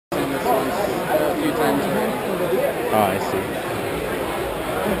Oh, I see.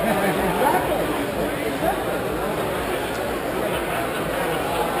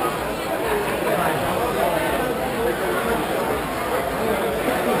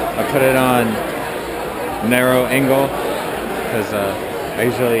 I put it on narrow angle because I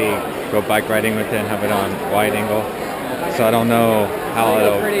usually go bike riding with it and have it on wide angle. So I don't know how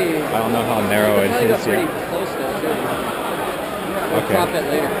narrow it is yet. Close though, too. We'll Okay. crop it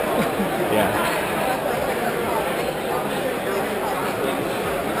later. Yeah.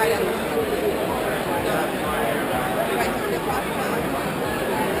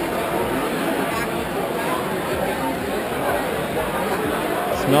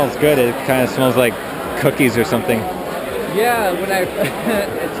 Smells good. It kind of smells like cookies or something. Yeah, when I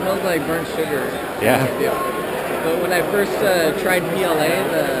it smells like burnt sugar. Yeah. But when I first tried PLA,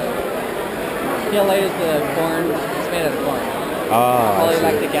 the PLA is the corn. It's made out of corn. Oh,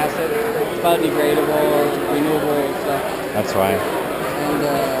 Polylactic acid. It's biodegradable, renewable stuff. that's why. And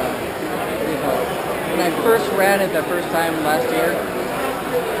when I first ran it the first time last year,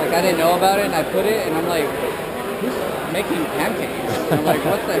 like I didn't know about it, and I put it, and I'm like, who's making pancakes? And I'm like,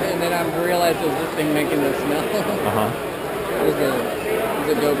 what the heck? And then I realized it was this thing making the smell. It was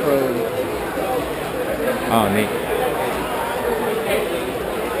a GoPro. Oh, neat.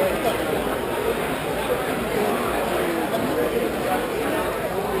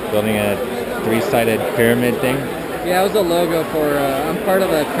 Building a three-sided pyramid thing. Yeah, it was a logo for. I'm part of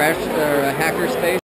a crash or a hackerspace.